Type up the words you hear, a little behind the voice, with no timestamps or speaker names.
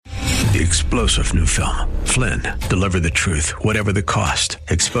The explosive new film, Flynn, deliver the truth, whatever the cost,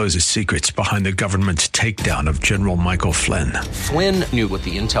 exposes secrets behind the government's takedown of General Michael Flynn. Flynn knew what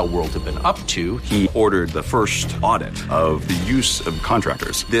the intel world had been up to. He ordered the first audit of the use of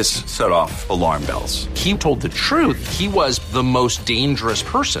contractors. This set off alarm bells. He told the truth. He was the most dangerous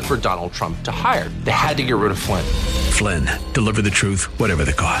person for Donald Trump to hire. They had to get rid of Flynn. Flynn, deliver the truth, whatever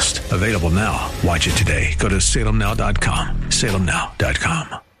the cost. Available now. Watch it today. Go to salemnow.com.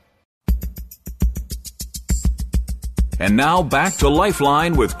 salemnow.com. And now back to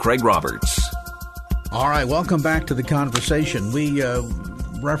Lifeline with Craig Roberts. All right, welcome back to the conversation. We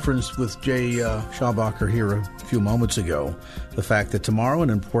referenced with Jay Schabacher here a few moments ago the fact that tomorrow,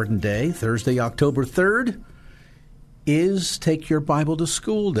 an important day, Thursday, October 3rd, is Take Your Bible to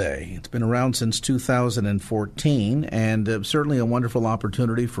School Day. It's been around since 2014, and certainly a wonderful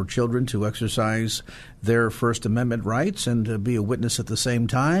opportunity for children to exercise their First Amendment rights and be a witness at the same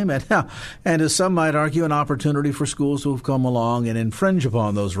time. And as some might argue, an opportunity for schools to have come along and infringe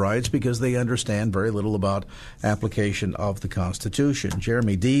upon those rights because they understand very little about application of the Constitution.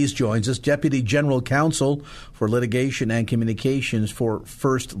 Jeremy Dees joins us, Deputy General Counsel for Litigation and Communications for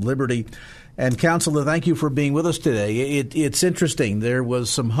First Liberty. And, Counselor, thank you for being with us today. It's interesting. There was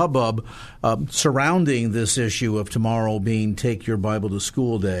some hubbub surrounding this issue of tomorrow being Take Your Bible to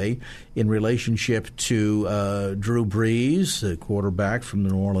School Day in relationship to Drew Brees, the quarterback from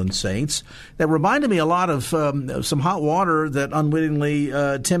the New Orleans Saints. That reminded me a lot of some hot water that unwittingly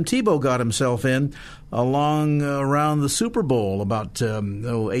Tim Tebow got himself in around the Super Bowl about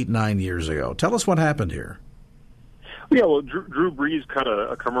 8-9 years ago. Tell us what happened here. Yeah, well, Drew Brees cut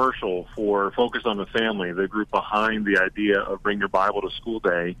a commercial for Focus on the Family, the group behind the idea of Bring Your Bible to School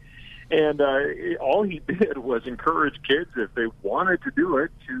Day. And all he did was encourage kids, if they wanted to do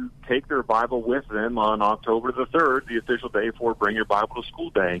it, to take their Bible with them on October the 3rd, the official day for Bring Your Bible to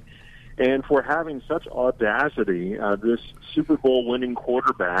School Day. And for having such audacity, this Super Bowl winning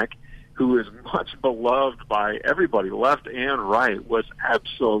quarterback, who is much beloved by everybody, left and right, was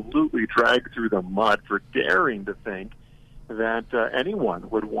absolutely dragged through the mud for daring to think that anyone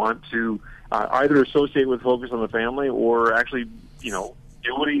would want to either associate with Focus on the Family or actually, do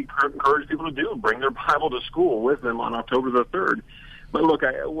what he encouraged people to do, bring their Bible to school with them on October the 3rd. But look,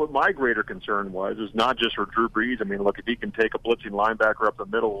 what my greater concern was not just for Drew Brees. I mean, look, if he can take a blitzing linebacker up the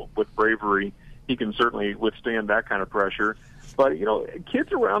middle with bravery, he can certainly withstand that kind of pressure. But,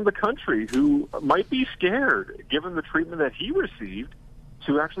 kids around the country who might be scared, given the treatment that he received,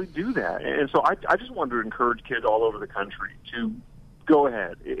 to actually do that. And so I just wanted to encourage kids all over the country to go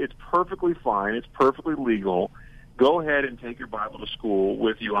ahead. It's perfectly fine. It's perfectly legal. Go ahead and take your Bible to school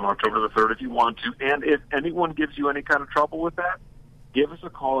with you on October the 3rd if you want to. And if anyone gives you any kind of trouble with that, give us a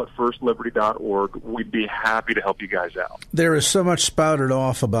call at firstliberty.org. We'd be happy to help you guys out. There is so much spouted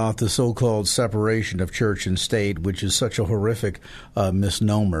off about the so-called separation of church and state, which is such a horrific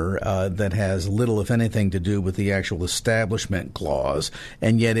misnomer that has little, if anything, to do with the actual establishment clause.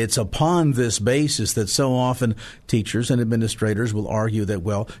 And yet it's upon this basis that so often teachers and administrators will argue that,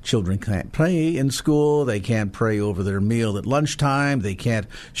 well, children can't pray in school, they can't pray over their meal at lunchtime, they can't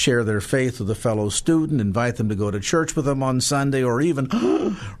share their faith with a fellow student, invite them to go to church with them on Sunday, or even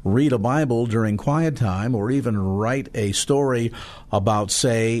read a Bible during quiet time, or even write a story about,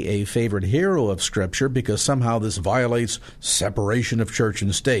 say, a favorite hero of Scripture, because somehow this violates separation of church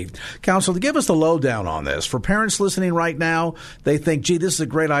and state. Counsel, give us the lowdown on this. For parents listening right now, they think, gee, this is a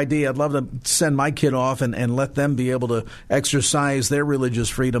great idea. I'd love to send my kid off and let them be able to exercise their religious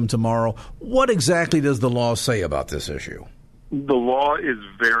freedom tomorrow. What exactly does the law say about this issue? The law is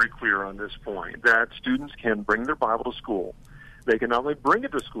very clear on this point, that students can bring their Bible to school. They can not only bring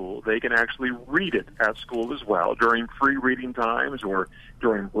it to school, they can actually read it at school as well during free reading times or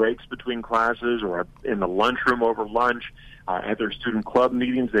during breaks between classes or in the lunchroom over lunch. At their student club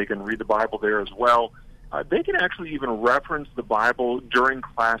meetings, they can read the Bible there as well. They can actually even reference the Bible during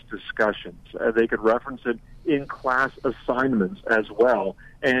class discussions. They could reference it in class assignments as well.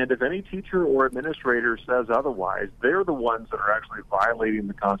 And if any teacher or administrator says otherwise, they're the ones that are actually violating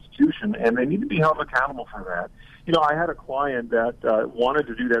the Constitution, and they need to be held accountable for that. I had a client that wanted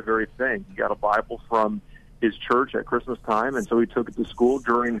to do that very thing. He got a Bible from his church at Christmas time, and so he took it to school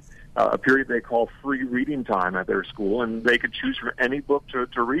during a period they call free reading time at their school, and they could choose from any book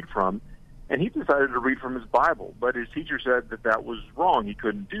to read from. And he decided to read from his Bible, but his teacher said that was wrong. He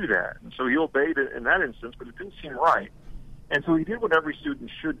couldn't do that. And so he obeyed it in that instance, but it didn't seem right. And so he did what every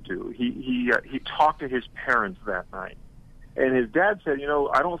student should do. He talked to his parents that night. And his dad said,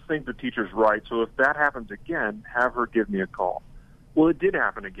 I don't think the teacher's right, so if that happens again, have her give me a call. Well, it did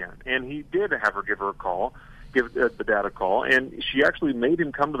happen again, and he did have her give her a call. give the dad a call. And she actually made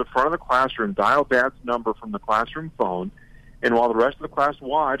him come to the front of the classroom, dial dad's number from the classroom phone, and while the rest of the class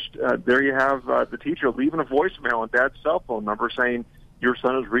watched, there you have the teacher leaving a voicemail on dad's cell phone number saying, your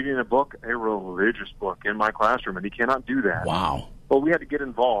son is reading a book, a religious book, in my classroom, and he cannot do that. Wow. Well, we had to get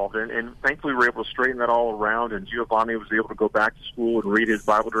involved, and thankfully we were able to straighten that all around, and Giovanni was able to go back to school and read his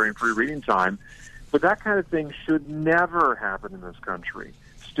Bible during free reading time. But that kind of thing should never happen in this country.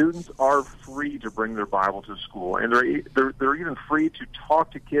 Students are free to bring their Bible to school, and they're even free to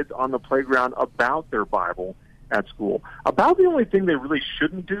talk to kids on the playground about their Bible at school. About the only thing they really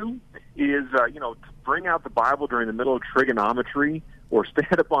shouldn't do is, to bring out the Bible during the middle of trigonometry, or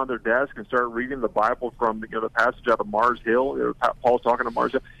stand up on their desk and start reading the Bible from the passage out of Mars Hill. Paul's talking to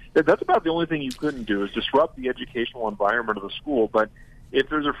Mars Hill. That's about the only thing you couldn't do, is disrupt the educational environment of the school. But if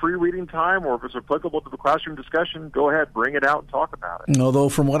there's a free reading time, or if it's applicable to the classroom discussion, go ahead, bring it out and talk about it. Although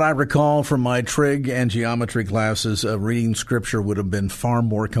from what I recall from my trig and geometry classes, reading Scripture would have been far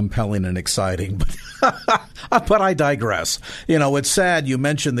more compelling and exciting. But I digress. It's sad you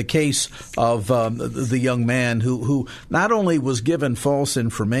mentioned the case of the young man who not only was given false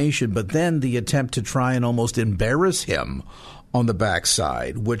information, but then the attempt to try and almost embarrass him on the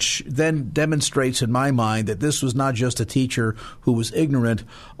backside, which then demonstrates in my mind that this was not just a teacher who was ignorant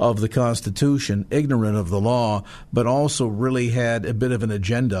of the Constitution, ignorant of the law, but also really had a bit of an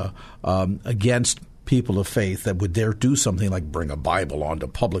agenda against people of faith that would dare do something like bring a Bible onto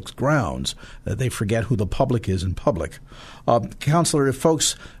public grounds, that they forget who the public is in public. Counselor, if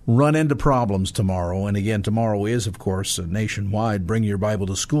folks run into problems tomorrow, and again, tomorrow is, of course, a nationwide Bring Your Bible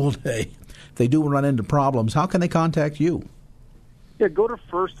to School Day, if they do run into problems, how can they contact you? Yeah, go to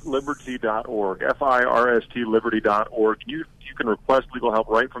firstliberty.org, FIRST liberty.org. You can request legal help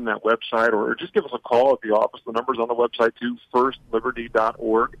right from that website, or just give us a call at the office. The number's on the website, too,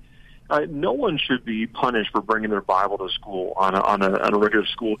 firstliberty.org. No one should be punished for bringing their Bible to school on a regular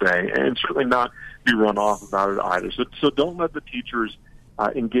school day, and certainly not be run off about it either. So don't let the teachers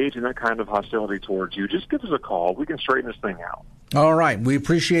engage in that kind of hostility towards you. Just give us a call. We can straighten this thing out. All right. We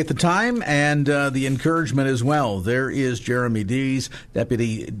appreciate the time and the encouragement as well. There is Jeremy Dees,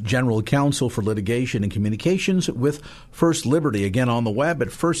 Deputy General Counsel for Litigation and Communications with First Liberty. Again, on the web at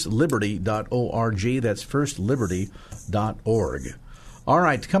firstliberty.org. That's firstliberty.org. All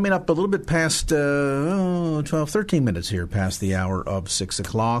right, coming up a little bit past 13 minutes here past the hour of 6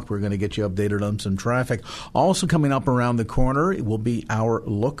 o'clock. We're going to get you updated on some traffic. Also coming up around the corner, it will be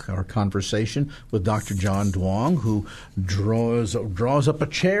our conversation with Dr. John Duong, who draws up a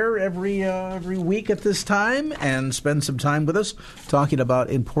chair every week at this time and spends some time with us talking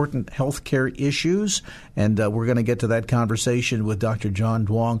about important healthcare issues. And we're going to get to that conversation with Dr. John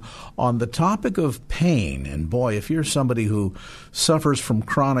Duong on the topic of pain. And boy, if you're somebody who suffers from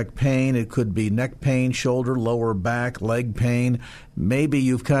chronic pain, it could be neck pain, shoulder, lower back, leg pain. Maybe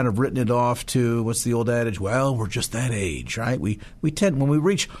you've kind of written it off to, what's the old adage? Well, we're just that age, right? We tend, when we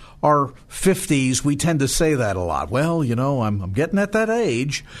reach our 50s, we tend to say that a lot. Well, I'm getting at that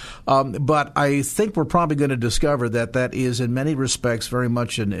age. But I think we're probably going to discover that is in many respects very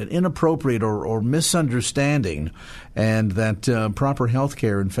much an inappropriate or misunderstanding, and that proper health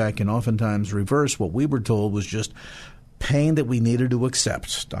care, in fact, can oftentimes reverse what we were told was just pain that we needed to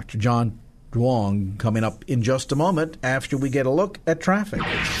accept. Dr. John Duong coming up in just a moment after we get a look at traffic.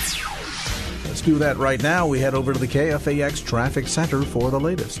 Let's do that right now. We head over to the KFAX Traffic Center for the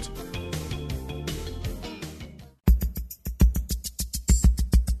latest.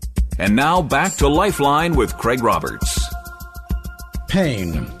 And now back to Lifeline with Craig Roberts.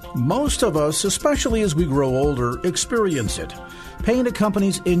 Pain. Most of us, especially as we grow older, experience it. Pain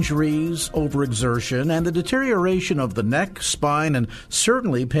accompanies injuries, overexertion, and the deterioration of the neck, spine, and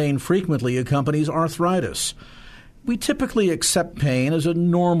certainly pain frequently accompanies arthritis. We typically accept pain as a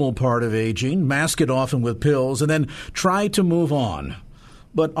normal part of aging, mask it often with pills, and then try to move on.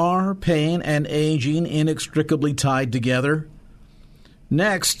 But are pain and aging inextricably tied together?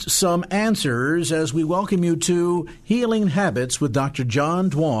 Next, some answers as we welcome you to Healing Habits with Dr. John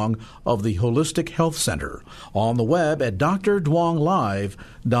Duong of the Holistic Health Center on the web at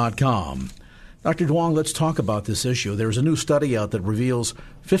drduonglive.com. Dr. Duong, let's talk about this issue. There's a new study out that reveals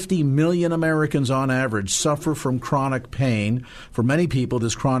 50 million Americans on average suffer from chronic pain. For many people,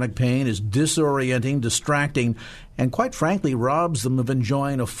 this chronic pain is disorienting, distracting, and quite frankly, robs them of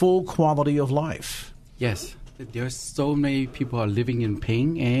enjoying a full quality of life. Yes. There's so many people are living in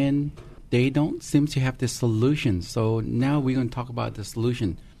pain, and they don't seem to have the solution. So now we're going to talk about the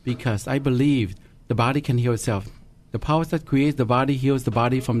solution, because I believe the body can heal itself. The power that creates the body heals the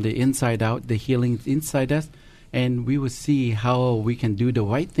body from the inside out. The healing inside us And we will see how we can do the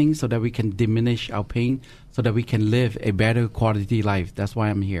right thing so that we can diminish our pain, so that we can live a better quality life. That's why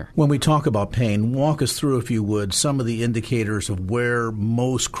I'm here. When we talk about pain, walk us through, if you would, some of the indicators of where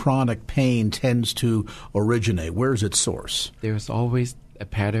most chronic pain tends to originate. Where's its source? There's always a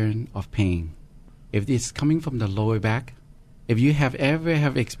pattern of pain. If it's coming from the lower back, if you have ever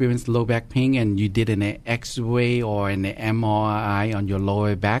experienced low back pain and you did an X-ray or an MRI on your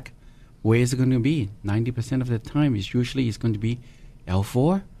lower back, where is it going to be? 90% of the time, it's going to be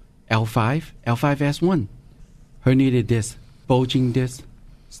L4, L5, L5S1. Herniated disc, bulging disc,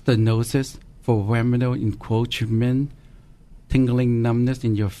 stenosis, foraminal encroachment, tingling numbness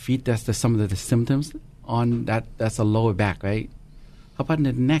in your feet. That's some of the symptoms on that. That's a lower back, right? How about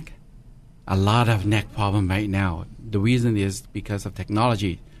the neck? A lot of neck problem right now. The reason is because of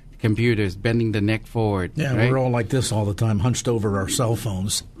technology. Computers bending the neck forward. Yeah, right? We're all like this all the time, hunched over our cell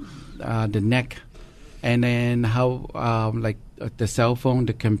phones. The neck, and then how the cell phone,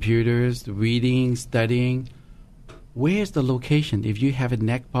 the computers, the reading, studying. Where's the location? If you have a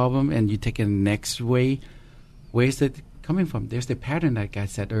neck problem and you take an X-ray, where's it coming from? There's the pattern, like I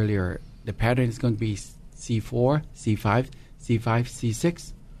said earlier. The pattern is going to be C4, C5, C5,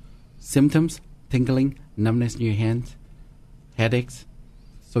 C6. Symptoms: tingling, numbness in your hands, headaches.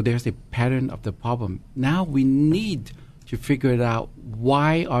 So there's a pattern of the problem. Now we need to figure it out.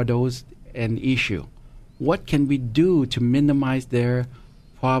 Why are those an issue? What can we do to minimize their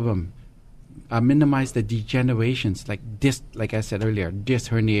problem? Minimize the degenerations, like disc, like I said earlier,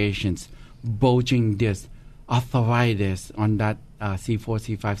 disc herniations, bulging disc, arthritis on that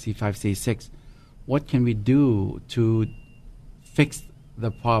C4, C5, C5, C6. What can we do to fix the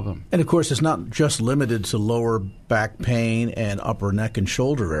problem? And of course, it's not just limited to lower back pain and upper neck and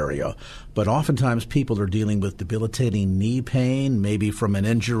shoulder area, but oftentimes people are dealing with debilitating knee pain, maybe from an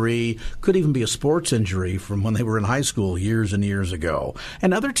injury, could even be a sports injury from when they were in high school years and years ago.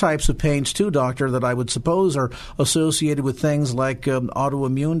 And other types of pains too, doctor, that I would suppose are associated with things like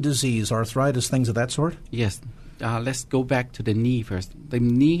autoimmune disease, arthritis, things of that sort? Yes. Let's go back to the knee first. The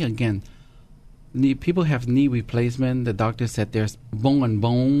knee, again, people have knee replacement. The doctor said there's bone on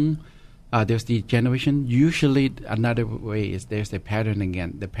bone. There's degeneration. Usually, another way is there's a pattern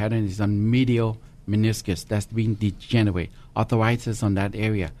again. The pattern is on medial meniscus that's being degenerate. Arthritis on that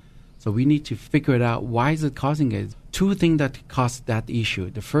area. So we need to figure it out. Why is it causing it? Two things that cause that issue.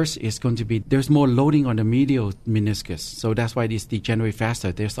 The first is going to be there's more loading on the medial meniscus. So that's why this degenerate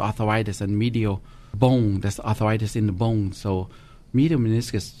faster. There's arthritis and medial bone. There's arthritis in the bone. So medial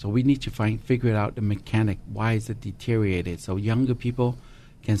meniscus, so we need to figure out the mechanic. Why is it deteriorated? So younger people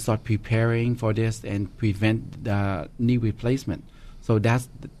can start preparing for this and prevent the knee replacement. So that's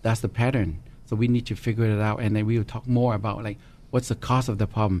the pattern. So we need to figure it out, and then we will talk more about what's the cause of the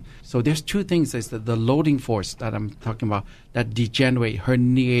problem. So there's two things. It's the loading force that I'm talking about that degenerate,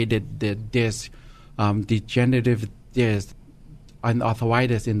 herniated the disc, degenerative disc, and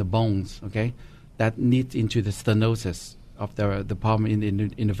arthritis in the bones. Okay, that leads into the stenosis of the problem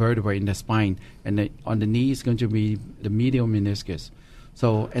in the vertebrae, in the spine, and on the knee is going to be the medial meniscus.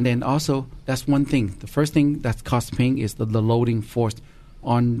 So, and then also, that's one thing. The first thing that causes pain is the loading force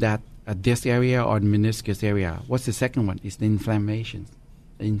on that disc area or meniscus area. What's the second one? It's the inflammation.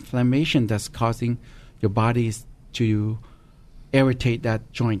 The inflammation that's causing your body to irritate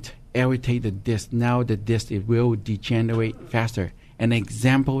that joint, irritate the disc. Now the disc, it will degenerate faster. An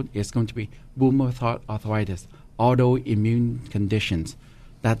example is going to be rheumatoid arthritis, autoimmune conditions.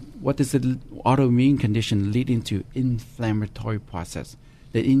 That what does the autoimmune condition lead into? Inflammatory process.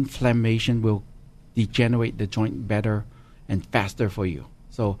 The inflammation will degenerate the joint better and faster for you.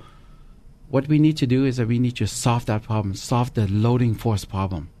 So what we need to do is that we need to solve that problem, solve the loading force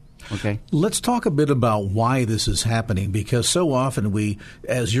problem. Okay. Let's talk a bit about why this is happening, because so often we,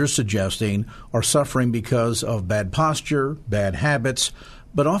 as you're suggesting, are suffering because of bad posture, bad habits.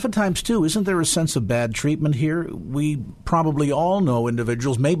 But oftentimes, too, isn't there a sense of bad treatment here? We probably all know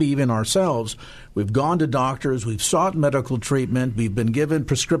individuals, maybe even ourselves. We've gone to doctors, we've sought medical treatment, we've been given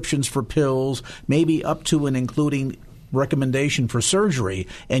prescriptions for pills, maybe up to and including recommendation for surgery.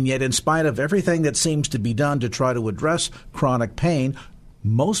 And yet, in spite of everything that seems to be done to try to address chronic pain,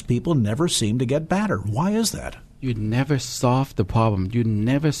 most people never seem to get better. Why is that? You never solve the problem. You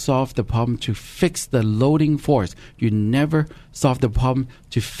never solve the problem to fix the loading force. You never solve the problem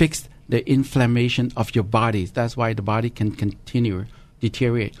to fix the inflammation of your body. That's why the body can continue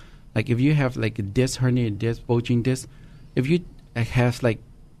deteriorate. Like if you have like a disc hernia, disc, bulging disc, if you have like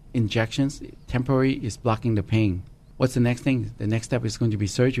injections, temporary is blocking the pain. What's the next thing? The next step is going to be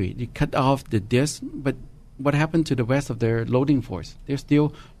surgery. You cut off the disc, but what happened to the rest of their loading force? There's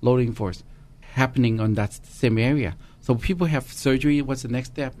still loading force. happening on that same area. So people have surgery. What's the next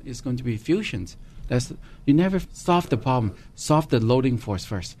step? It's going to be fusions. You never solve the problem. Solve the loading force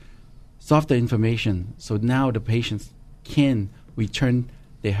first. Solve the inflammation. So now the patients can return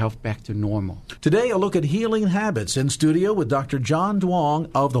their health back to normal. Today, a look at healing habits in studio with Dr. John Duong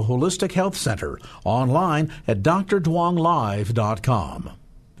of the Holistic Health Center. Online at drduonglive.com.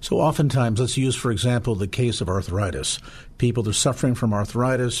 So oftentimes, let's use, for example, the case of arthritis. People that are suffering from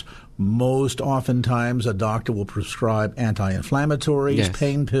arthritis, most oftentimes a doctor will prescribe anti-inflammatories,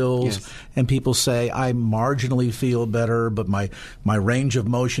 pain pills, and people say, I marginally feel better, but my range of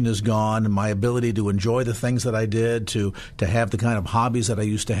motion is gone, and my ability to enjoy the things that I did, to have the kind of hobbies that I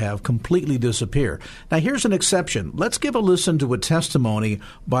used to have completely disappear. Now, here's an exception. Let's give a listen to a testimony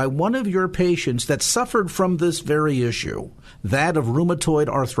by one of your patients that suffered from this very issue, that of rheumatoid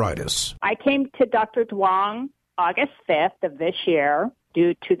arthritis. I came to Dr. Duong August 5th of this year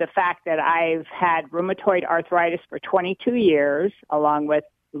due to the fact that I've had rheumatoid arthritis for 22 years, along with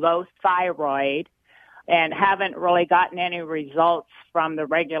low thyroid, and haven't really gotten any results from the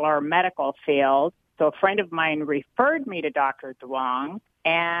regular medical field. So a friend of mine referred me to Dr. Duong,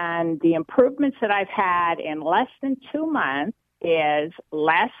 and the improvements that I've had in less than 2 months is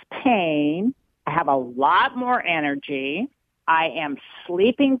less pain. I have a lot more energy. I am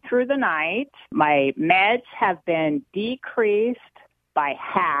sleeping through the night. My meds have been decreased by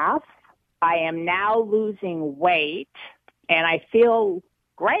half. I am now losing weight, and I feel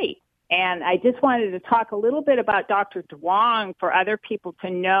great. And I just wanted to talk a little bit about Dr. Duong for other people to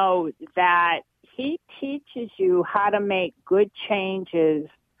know that he teaches you how to make good changes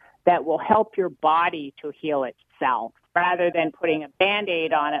that will help your body to heal itself rather than putting a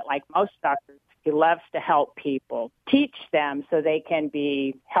Band-Aid on it like most doctors. He loves to help people, teach them so they can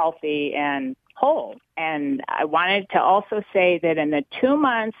be healthy and whole. And I wanted to also say that in the 2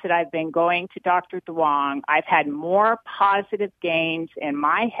 months that I've been going to Dr. Duong, I've had more positive gains in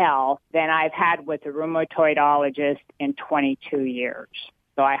my health than I've had with a rheumatoidologist in 22 years.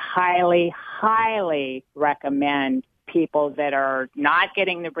 So I highly, highly recommend people that are not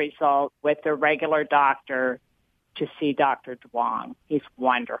getting the result with their regular doctor to see Dr. Duong. He's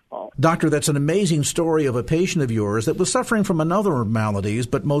wonderful. Doctor, that's an amazing story of a patient of yours that was suffering from another maladies,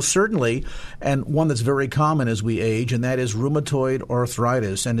 but most certainly, and one that's very common as we age, and that is rheumatoid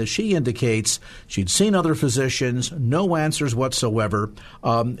arthritis. And as she indicates, she'd seen other physicians, no answers whatsoever.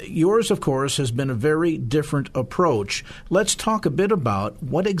 Yours, of course, has been a very different approach. Let's talk a bit about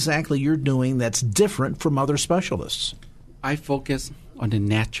what exactly you're doing that's different from other specialists. I focus on the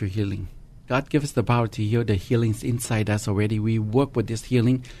natural healing. God gives us the power to heal. The healing's inside us already. We work with this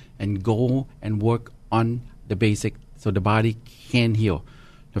healing and go and work on the basic so the body can heal.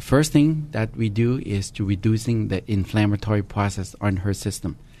 The first thing that we do is to reducing the inflammatory process on her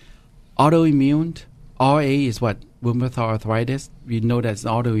system. Autoimmune, RA is what? Rheumatoid arthritis. We know that's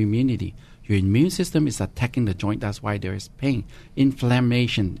autoimmunity. Your immune system is attacking the joint. That's why there is pain.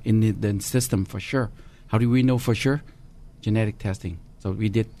 Inflammation in the system for sure. How do we know for sure? Genetic testing. So we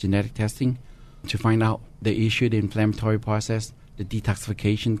did genetic testing to find out the issue, the inflammatory process. The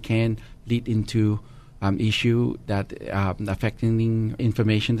detoxification can lead into issue that affecting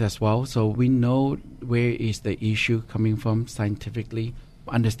inflammation as well. So we know where is the issue coming from scientifically.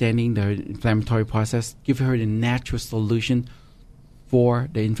 Understanding the inflammatory process, give her the natural solution for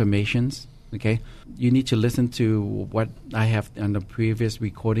the inflammations. Okay, you need to listen to what I have on the previous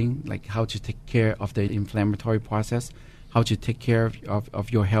recording, like how to take care of the inflammatory process. How to take care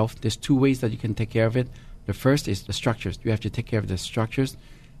of your health. There's 2 ways that you can take care of it. The first is the structures. You have to take care of the structures,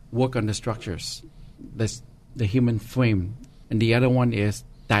 work on the structures, the human frame. And the other one is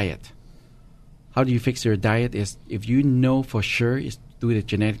diet. How do you fix your diet is if you know for sure, is do the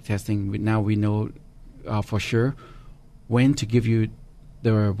genetic testing. Now we know for sure when to give you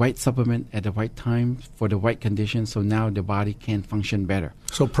the right supplement at the right time for the right conditions, so now the body can function better.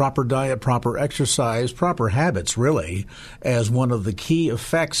 So proper diet, proper exercise, proper habits, really, as one of the key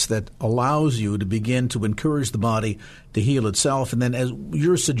effects that allows you to begin to encourage the body to heal itself. And then, as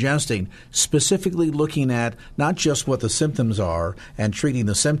you're suggesting, specifically looking at not just what the symptoms are and treating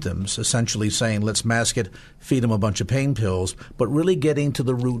the symptoms, essentially saying, let's mask it, feed them a bunch of pain pills, but really getting to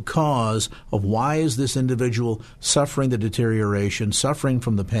the root cause of why is this individual suffering the deterioration, suffering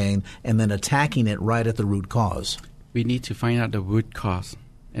from the pain, and then attacking it right at the root cause. We need to find out the root cause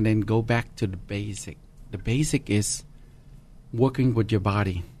and then go back to the basic. The basic is working with your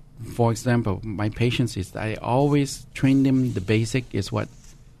body. For example, my patients is I always train them. The basic is what?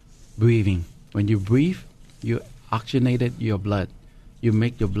 Breathing. When you breathe, you oxygenate your blood. You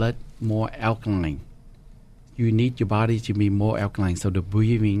make your blood more alkaline. You need your body to be more alkaline. So the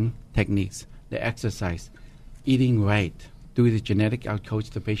breathing techniques, the exercise, eating right, do the genetic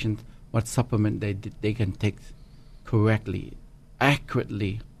outcoach the patient, what supplement they can take correctly,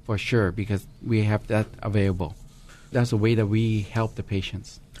 accurately, for sure, because we have that available. That's the way that we help the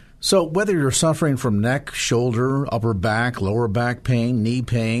patients. So whether you're suffering from neck, shoulder, upper back, lower back pain, knee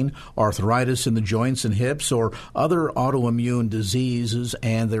pain, arthritis in the joints and hips, or other autoimmune diseases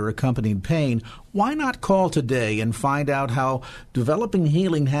and their accompanying pain, why not call today and find out how developing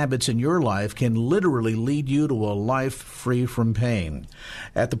healing habits in your life can literally lead you to a life free from pain?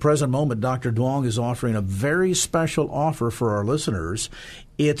 At the present moment, Dr. Duong is offering a very special offer for our listeners.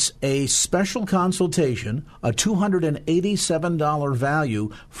 It's a special consultation, a $287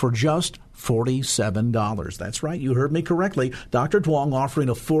 value for just $47. That's right, you heard me correctly. Dr. Duong offering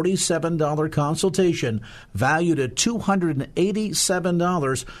a $47 consultation valued at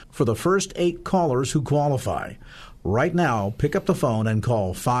 $287 for the first 8 callers who qualify. Right now, pick up the phone and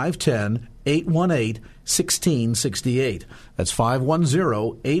call 510-818-1668. That's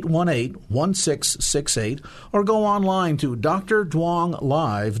 510-818-1668. Or go online to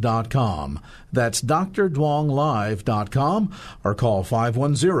DrDuongLive.com. That's DrDuongLive.com. Or call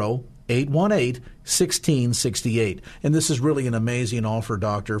 510-818-1668. And this is really an amazing offer,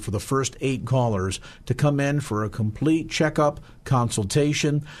 Doctor, for the first 8 callers to come in for a complete checkup,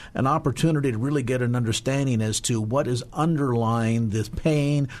 consultation, an opportunity to really get an understanding as to what is underlying this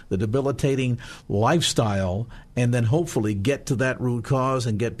pain, the debilitating lifestyle, and then hopefully get to that root cause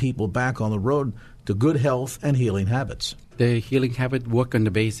and get people back on the road to good health and healing habits. The healing habit work on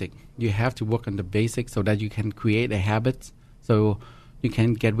the basic. You have to work on the basic so that you can create a habit so you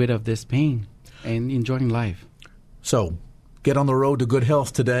can get rid of this pain and enjoying life. So get on the road to good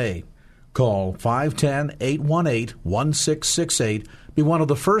health today. Call 510-818-1668. Be one of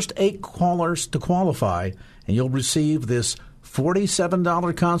the first 8 callers to qualify, and you'll receive this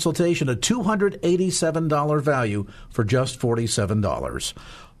 $47 consultation, a $287 value for just $47.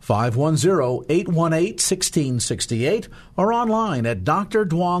 510-818-1668 or online at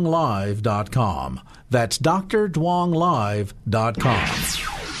DrDuongLive.com. That's DrDuongLive.com.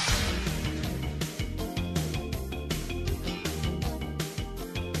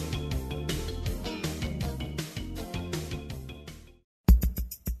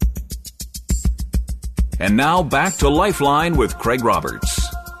 And now back to Lifeline with Craig Roberts.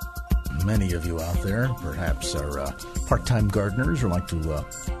 Many of you out there perhaps are part-time gardeners or like to,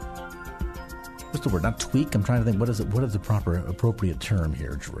 what's the word, not tweak? I'm trying to think, what is the proper, appropriate term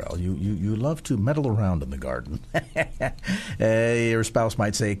here, Jarrell? You love to meddle around in the garden. Your spouse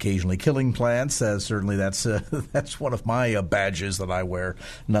might say occasionally killing plants. Certainly that's one of my badges that I wear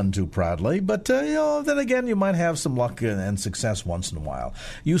none too proudly. But, then again, you might have some luck and success once in a while.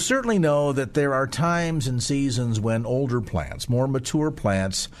 You certainly know that there are times and seasons when older plants, more mature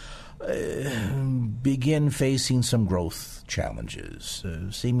plants, begin facing some growth challenges.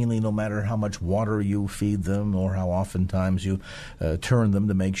 Seemingly no matter how much water you feed them or how oftentimes you turn them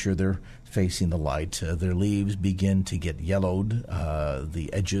to make sure they're facing the light, their leaves begin to get yellowed. The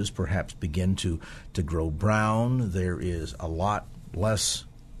edges perhaps begin to grow brown. There is a lot less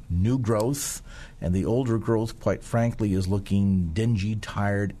new growth, and the older growth, quite frankly, is looking dingy,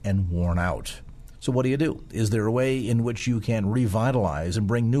 tired, and worn out. So what do? Is there a way in which you can revitalize and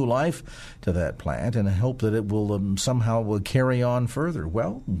bring new life to that plant and hope that it will somehow carry on further?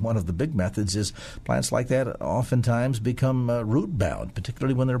 Well, one of the big methods is plants like that oftentimes become root-bound,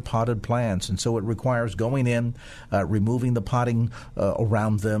 particularly when they're potted plants. And so it requires going in, removing the potting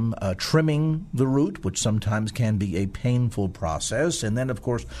around them, trimming the root, which sometimes can be a painful process, and then, of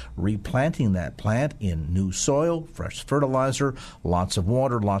course, replanting that plant in new soil, fresh fertilizer, lots of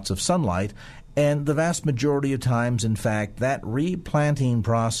water, lots of sunlight. And the vast majority of times, in fact, that replanting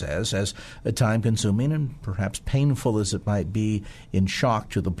process, as time-consuming and perhaps painful as it might be in shock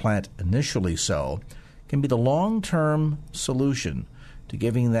to the plant initially so, can be the long-term solution to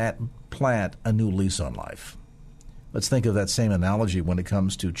giving that plant a new lease on life. Let's think of that same analogy when it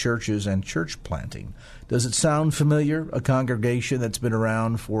comes to churches and church planting. Does it sound familiar? A congregation that's been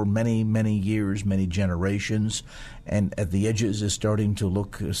around for many, many years, many generations, and at the edges is starting to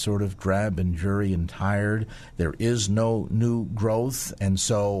look sort of drab and dreary and tired. There is no new growth, and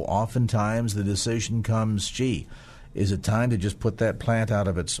so oftentimes the decision comes, gee, is it time to just put that plant out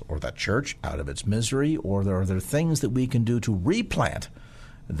of its, or that church out of its misery, or are there things that we can do to replant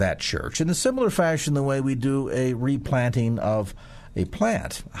that church in a similar fashion the way we do a replanting of a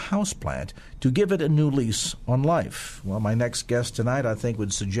house plant, to give it a new lease on life? Well, my next guest tonight, I think,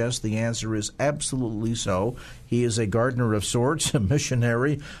 would suggest the answer is absolutely so. He is a gardener of sorts, a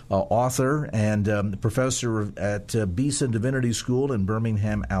missionary, author, and professor at Beeson Divinity School in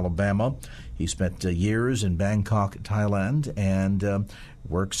Birmingham, Alabama. He spent years in Bangkok, Thailand, and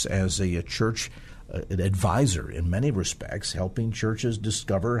works as a church an advisor in many respects, helping churches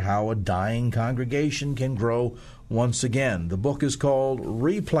discover how a dying congregation can grow once again. The book is called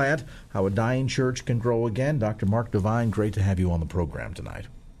Replant, How a Dying Church Can Grow Again. Dr. Mark Divine, great to have you on the program tonight.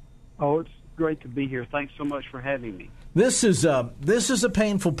 Oh, it's great to be here. Thanks so much for having me. This is a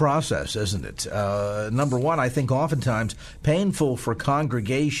painful process, isn't it? Number one, I think oftentimes painful for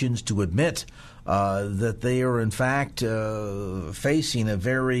congregations to admit that they are in fact facing a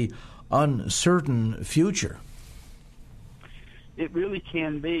very uncertain future. It really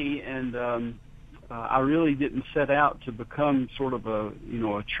can be, and I really didn't set out to become sort of a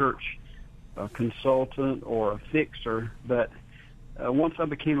church consultant or a fixer, but once I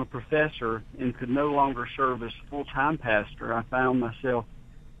became a professor and could no longer serve as full-time pastor, I found myself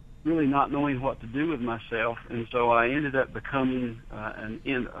really not knowing what to do with myself, and so I ended up becoming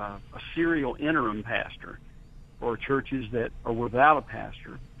a serial interim pastor for churches that are without a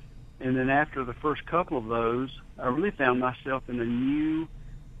pastor. And then after the first couple of those, I really found myself in a new,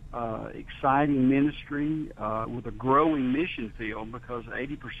 exciting ministry with a growing mission field, because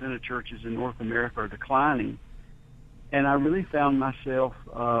 80% of churches in North America are declining. And I really found myself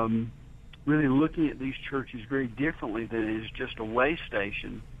really looking at these churches very differently than it is just a way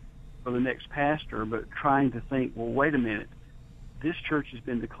station for the next pastor, but trying to think, well, wait a minute, this church has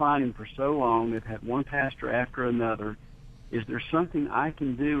been declining for so long. They've had one pastor after another. Is there something I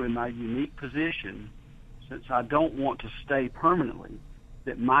can do in my unique position, since I don't want to stay permanently,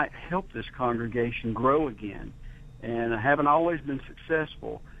 that might help this congregation grow again? And I haven't always been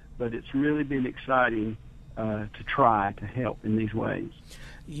successful, but it's really been exciting to try to help in these ways.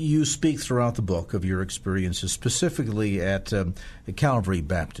 You speak throughout the book of your experiences, specifically at Calvary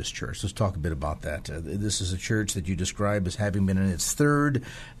Baptist Church. Let's talk a bit about that. This is a church that you describe as having been in its third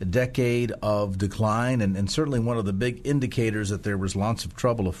decade of decline, and certainly one of the big indicators that there was lots of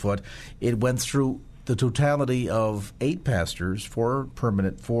trouble afoot. It went through the totality of 8 pastors, 4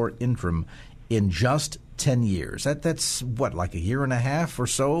 permanent, 4 interim, in just 10 years. That's what, like a year and a half or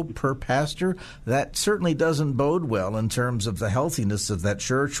so per pastor? That certainly doesn't bode well in terms of the healthiness of that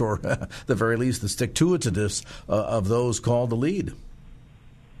church, or the very least the stick-to-itiveness of those called to lead.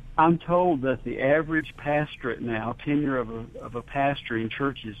 I'm told that the average pastorate now, tenure of a pastor in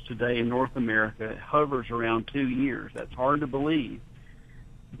churches today in North America, hovers around 2 years. That's hard to believe,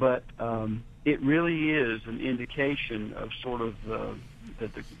 but it really is an indication of sort of the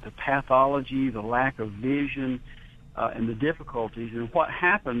pathology, the lack of vision, and the difficulties. And what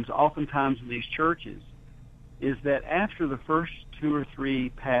happens oftentimes in these churches is that after the first 2 or 3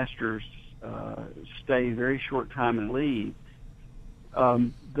 pastors stay a very short time and leave,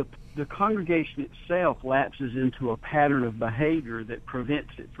 the congregation itself lapses into a pattern of behavior that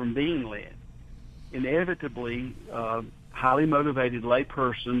prevents it from being led. Inevitably, highly motivated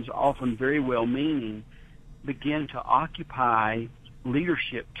laypersons, often very well-meaning, begin to occupy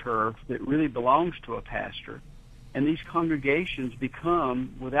leadership turf that really belongs to a pastor. And these congregations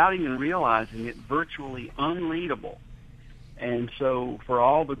become, without even realizing it, virtually unleadable. And so for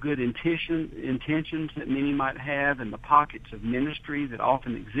all the good intentions that many might have and the pockets of ministry that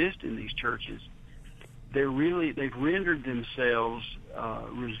often exist in these churches, they've rendered themselves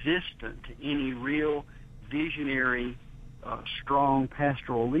resistant to any real visionary, strong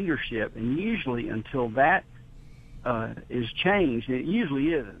pastoral leadership. And usually until that is changed, and it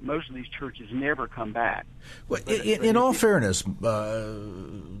usually isn't. Most of these churches never come back. Well, in all fairness,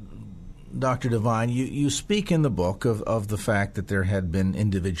 Dr. Divine, you speak in the book of the fact that there had been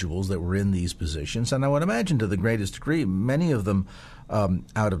individuals that were in these positions, and I would imagine to the greatest degree, many of them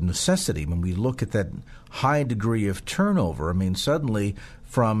out of necessity. When we look at that high degree of turnover, I mean, suddenly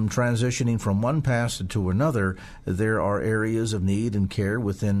from transitioning from one pastor to another, there are areas of need and care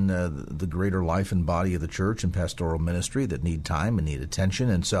within the greater life and body of the church and pastoral ministry that need time and need attention.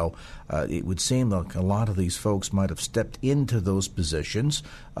 And so it would seem like a lot of these folks might have stepped into those positions,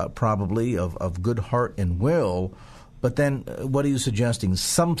 probably of good heart and will. But then what are you suggesting?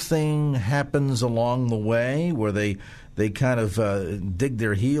 Something happens along the way where they they kind of dig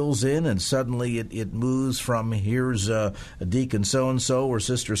their heels in, and suddenly it moves from here's a deacon so-and-so or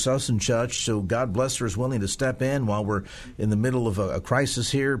sister such, so God bless her is willing to step in while we're in the middle of a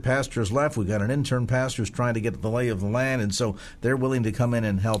crisis here. Pastor's left. We've got an intern pastor who's trying to get the lay of the land, and so they're willing to come in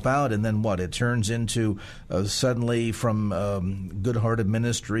and help out. And then what? It turns into suddenly from good-hearted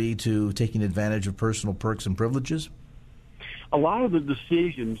ministry to taking advantage of personal perks and privileges? A lot of the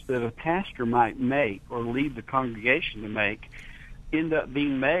decisions that a pastor might make or lead the congregation to make end up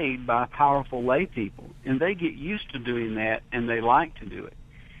being made by powerful lay people, and they get used to doing that, and they like to do it.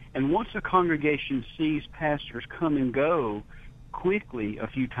 And once a congregation sees pastors come and go quickly a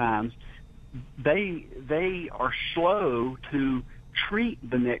few times, they are slow to treat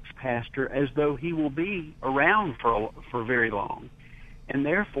the next pastor as though he will be around for very long. And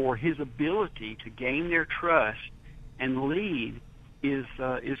therefore, his ability to gain their trust and lead is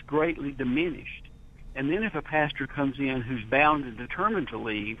greatly diminished. And then if a pastor comes in who's bound and determined to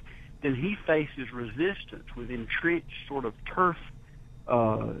leave, then he faces resistance with entrenched sort of turf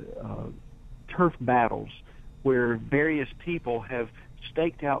battles where various people have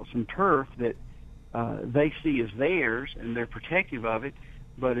staked out some turf that they see as theirs, and they're protective of it.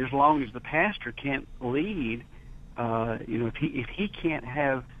 But as long as the pastor can't lead, if he can't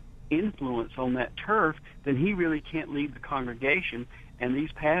have influence on that turf, then he really can't lead the congregation, and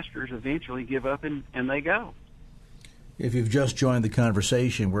these pastors eventually give up and they go. If you've just joined the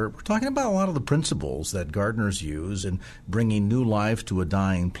conversation, we're talking about a lot of the principles that gardeners use in bringing new life to a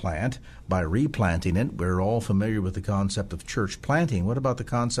dying plant by replanting it. We're all familiar with the concept of church planting. What about the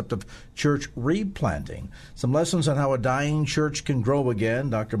concept of church replanting? Some lessons on how a dying church can grow again.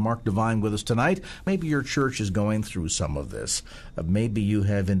 Dr. Mark Divine with us tonight. Maybe your church is going through some of this. Maybe you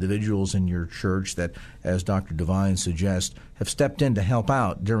have individuals in your church that, as Dr. Divine suggests, have stepped in to help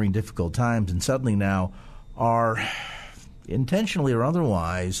out during difficult times and suddenly now are intentionally or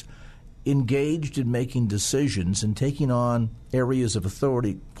otherwise engaged in making decisions and taking on areas of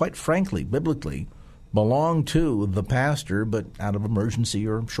authority, quite frankly, biblically, belong to the pastor, but out of emergency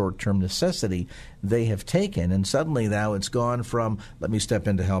or short-term necessity, they have taken. And suddenly now it's gone from, let me step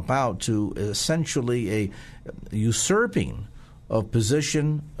in to help out, to essentially a usurping of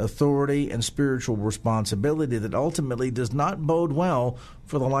position, authority, and spiritual responsibility that ultimately does not bode well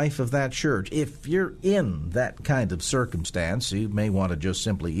for the life of that church. If you're in that kind of circumstance, you may want to just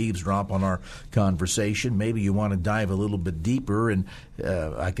simply eavesdrop on our conversation. Maybe you want to dive a little bit deeper, and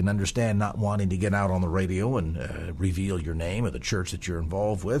I can understand not wanting to get out on the radio and reveal your name or the church that you're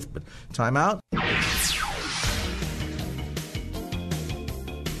involved with, but time out.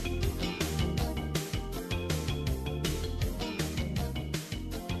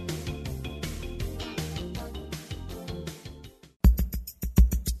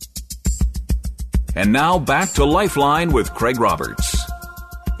 And now back to Lifeline with Craig Roberts.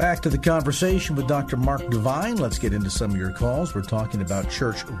 Back to the conversation with Dr. Mark Divine. Let's get into some of your calls. We're talking about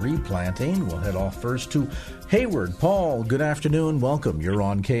church replanting. We'll head off first to Hayward. Paul, good afternoon. Welcome. You're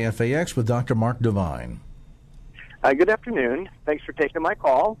on KFAX with Dr. Mark Divine. Good afternoon. Thanks for taking my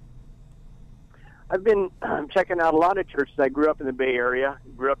call. I've been checking out a lot of churches. I grew up in the Bay Area,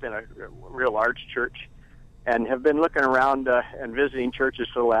 grew up in a real large church, and have been looking around and visiting churches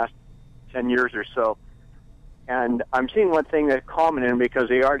for the last 10 years or so. And I'm seeing one thing that's common in them because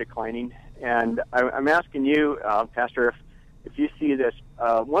they are declining. And I'm asking you, Pastor, if you see this.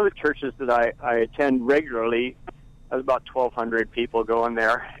 One of the churches that I attend regularly, there's about 1,200 people going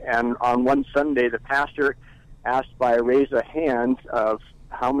there. And on one Sunday, the pastor asked by a raise of hands of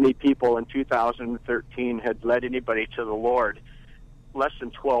how many people in 2013 had led anybody to the Lord. Less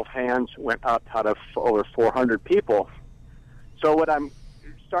than 12 hands went up out of over 400 people. So what I'm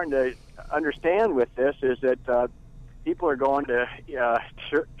starting to understand with this is that people are going to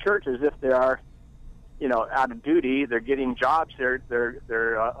church as if they are, out of duty. They're getting jobs. They're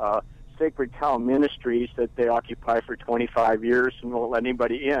sacred cow ministries that they occupy for 25 years and won't let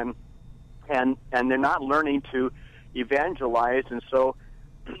anybody in, and they're not learning to evangelize. And so,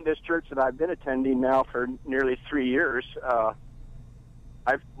 this church that I've been attending now for nearly 3 years, I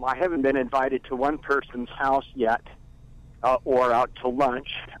haven't been invited to one person's house yet. Or out to lunch.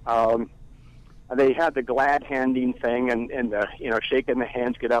 They had the glad handing thing and the shaking the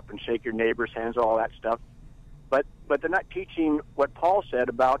hands, get up and shake your neighbor's hands, all that stuff. But they're not teaching what Paul said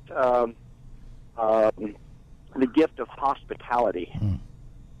about the gift of hospitality.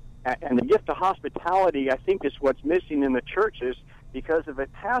 And the gift of hospitality, I think, is what's missing in the churches, because if a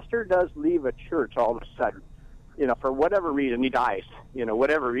pastor does leave a church all of a sudden, for whatever reason, he dies,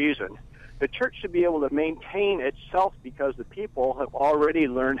 whatever reason, the church should be able to maintain itself because the people have already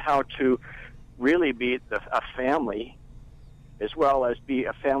learned how to really be a family as well as be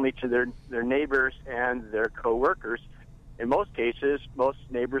a family to their neighbors and their coworkers. In most cases, most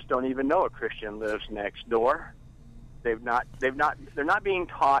neighbors don't even know a Christian lives next door. They're not being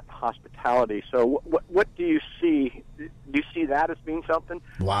taught hospitality. So what do you see? Do you see that as being something?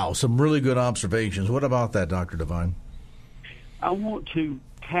 Wow, some really good observations. What about that, Dr. Devine? I want to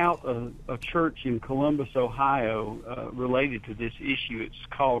tout a church in Columbus, Ohio, related to this issue. It's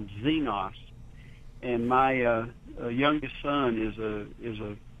called Xenos, and my youngest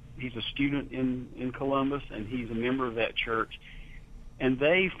son he's a student in Columbus, and he's a member of that church. And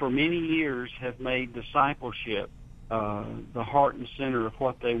they, for many years, have made discipleship the heart and center of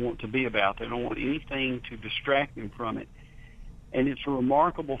what they want to be about. They don't want anything to distract them from it. And it's a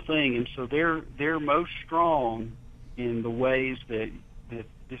remarkable thing. And so they're most strong in the ways that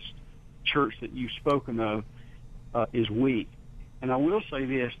this church that you've spoken of is weak. And I will say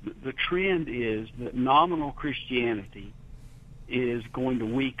this, the trend is that nominal Christianity is going to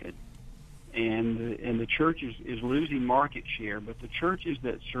weaken. And the church is losing market share, but the churches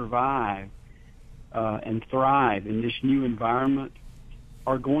that survive and thrive in this new environment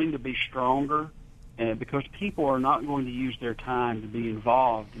are going to be stronger, because people are not going to use their time to be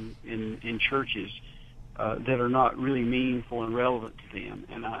involved in churches that are not really meaningful and relevant to them.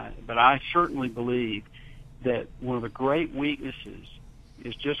 But I certainly believe that one of the great weaknesses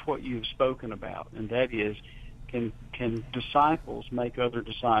is just what you've spoken about, and that is, can disciples make other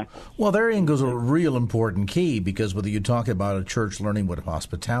disciples? Well, therein goes a real important key, because whether you talk about a church learning what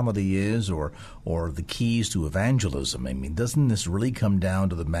hospitality is or the keys to evangelism, I mean, doesn't this really come down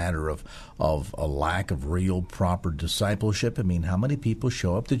to the matter of a lack of real proper discipleship? I mean, how many people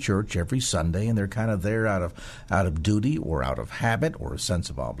show up to church every Sunday and they're kind of there out of duty or out of habit or a sense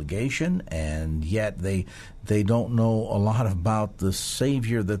of obligation, and yet they don't know a lot about the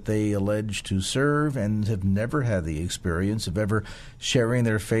Savior that they allege to serve and have never had the experience of ever sharing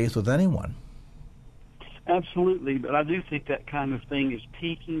their faith with anyone. Absolutely, but I do think that kind of thing is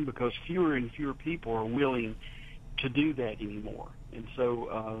peaking because fewer and fewer people are willing to do that anymore. And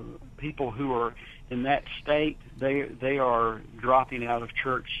so people who are in that state, they are dropping out of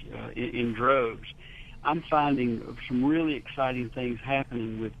church in droves. I'm finding some really exciting things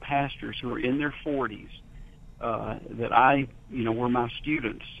happening with pastors who are in their 40s that were my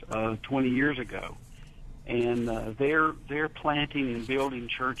students 20 years ago. And they're planting and building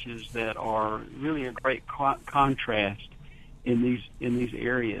churches that are really a great contrast in these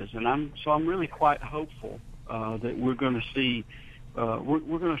areas. And I'm really quite hopeful that we're going to see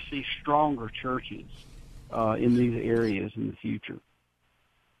stronger churches in these areas in the future.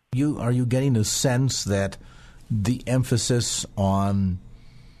 Are you getting a sense that the emphasis on,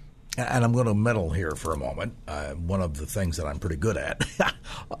 and I'm going to meddle here for a moment, one of the things that I'm pretty good at,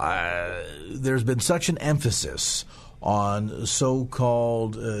 there's been such an emphasis on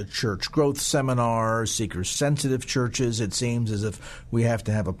so-called church growth seminars, seeker-sensitive churches. It seems as if we have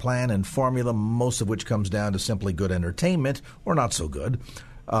to have a plan and formula, most of which comes down to simply good entertainment, or not so good,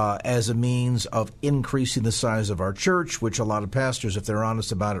 as a means of increasing the size of our church, which a lot of pastors, if they're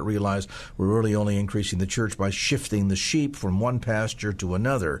honest about it, realize we're really only increasing the church by shifting the sheep from one pasture to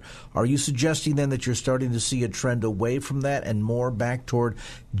another. Are you suggesting then that you're starting to see a trend away from that and more back toward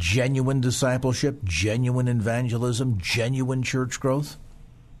genuine discipleship, genuine evangelism, genuine church growth?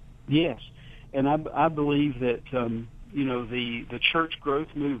 Yes, and I believe that the church growth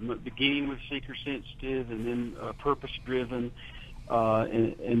movement, beginning with seeker-sensitive and then purpose-driven,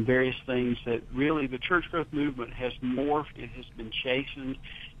 and various things, that really the church growth movement has morphed. It has been chastened.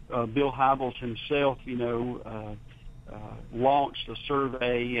 Bill Hybels himself, launched a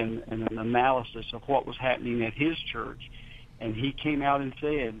survey and an analysis of what was happening at his church, and he came out and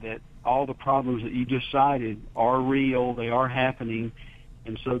said that all the problems that you just cited are real. They are happening,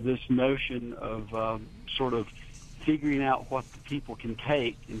 and so this notion of sort of figuring out what the people can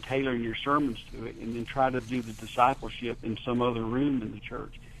take and tailoring your sermons to it and then try to do the discipleship in some other room in the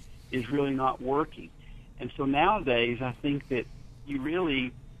church is really not working. And so nowadays, I think that you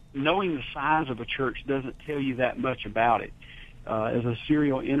really, knowing the size of a church doesn't tell you that much about it. As a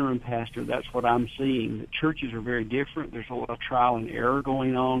serial interim pastor, that's what I'm seeing, that churches are very different. There's a lot of trial and error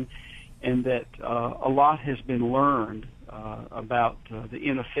going on, and that a lot has been learned about the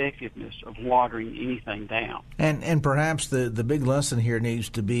ineffectiveness of watering anything down. And perhaps the big lesson here needs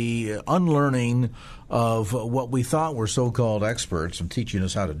to be unlearning of what we thought were so-called experts of teaching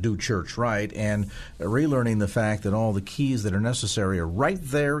us how to do church right, and relearning the fact that all the keys that are necessary are right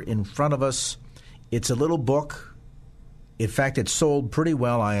there in front of us. It's a little book. In fact, it's sold pretty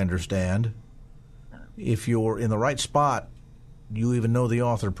well, I understand. If you're in the right spot, you even know the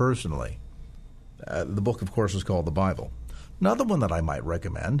author personally. The book, of course, is called the Bible. Another one that I might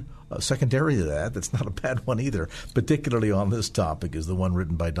recommend, secondary to that, that's not a bad one either, particularly on this topic, is the one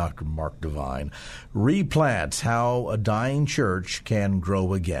written by Dr. Mark Divine, Replant, How a Dying Church Can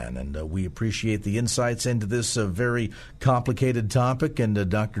Grow Again. And we appreciate the insights into this very complicated topic. And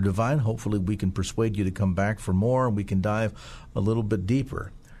Dr. Divine, hopefully we can persuade you to come back for more and we can dive a little bit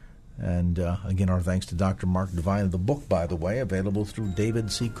deeper. And again, our thanks to Dr. Mark Divine. The book, by the way, available through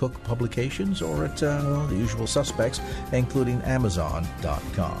David C. Cook Publications or at the usual suspects, including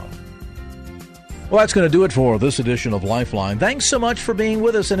Amazon.com. Well, that's going to do it for this edition of Lifeline. Thanks so much for being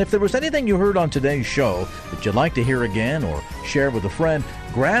with us. And if there was anything you heard on today's show that you'd like to hear again or share with a friend,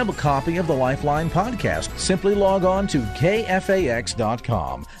 grab a copy of the Lifeline podcast. Simply log on to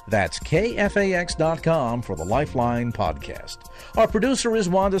KFAX.com. That's KFAX.com for the Lifeline podcast. Our producer is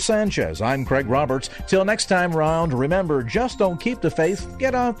Wanda Sanchez. I'm Craig Roberts. Till next time round, remember, just don't keep the faith.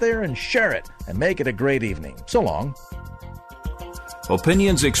 Get out there and share it and make it a great evening. So long.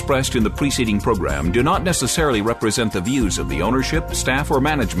 Opinions expressed in the preceding program do not necessarily represent the views of the ownership, staff, or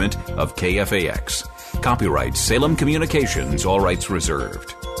management of KFAX. Copyright Salem Communications, all rights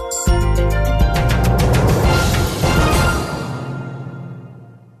reserved.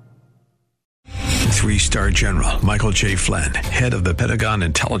 Three-star General Michael J. Flynn, head of the Pentagon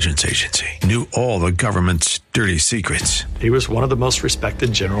Intelligence Agency, knew all the government's dirty secrets. He was one of the most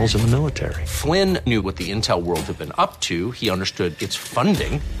respected generals in the military. Flynn knew what the intel world had been up to. He understood its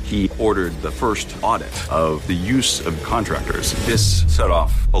funding. He ordered the first audit of the use of contractors. This set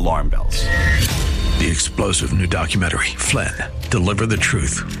off alarm bells. The explosive new documentary, Flynn, Deliver the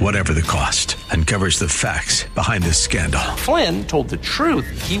Truth, Whatever the Cost, uncovers the facts behind this scandal. Flynn told the truth.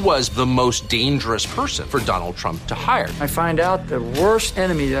 He was the most dangerous person for Donald Trump to hire. I find out the worst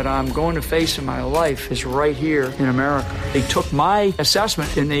enemy that I'm going to face in my life is right here in America. They took my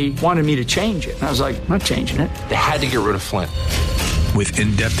assessment and they wanted me to change it. And I was like, I'm not changing it. They had to get rid of Flynn. With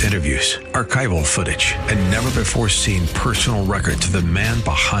in-depth interviews, archival footage, and never-before-seen personal records of the man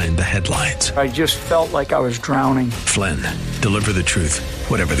behind the headlines. I just felt like I was drowning. Flynn, Deliver the Truth,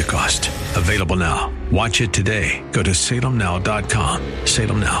 Whatever the Cost. Available now. Watch it today. Go to salemnow.com.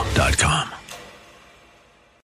 salemnow.com.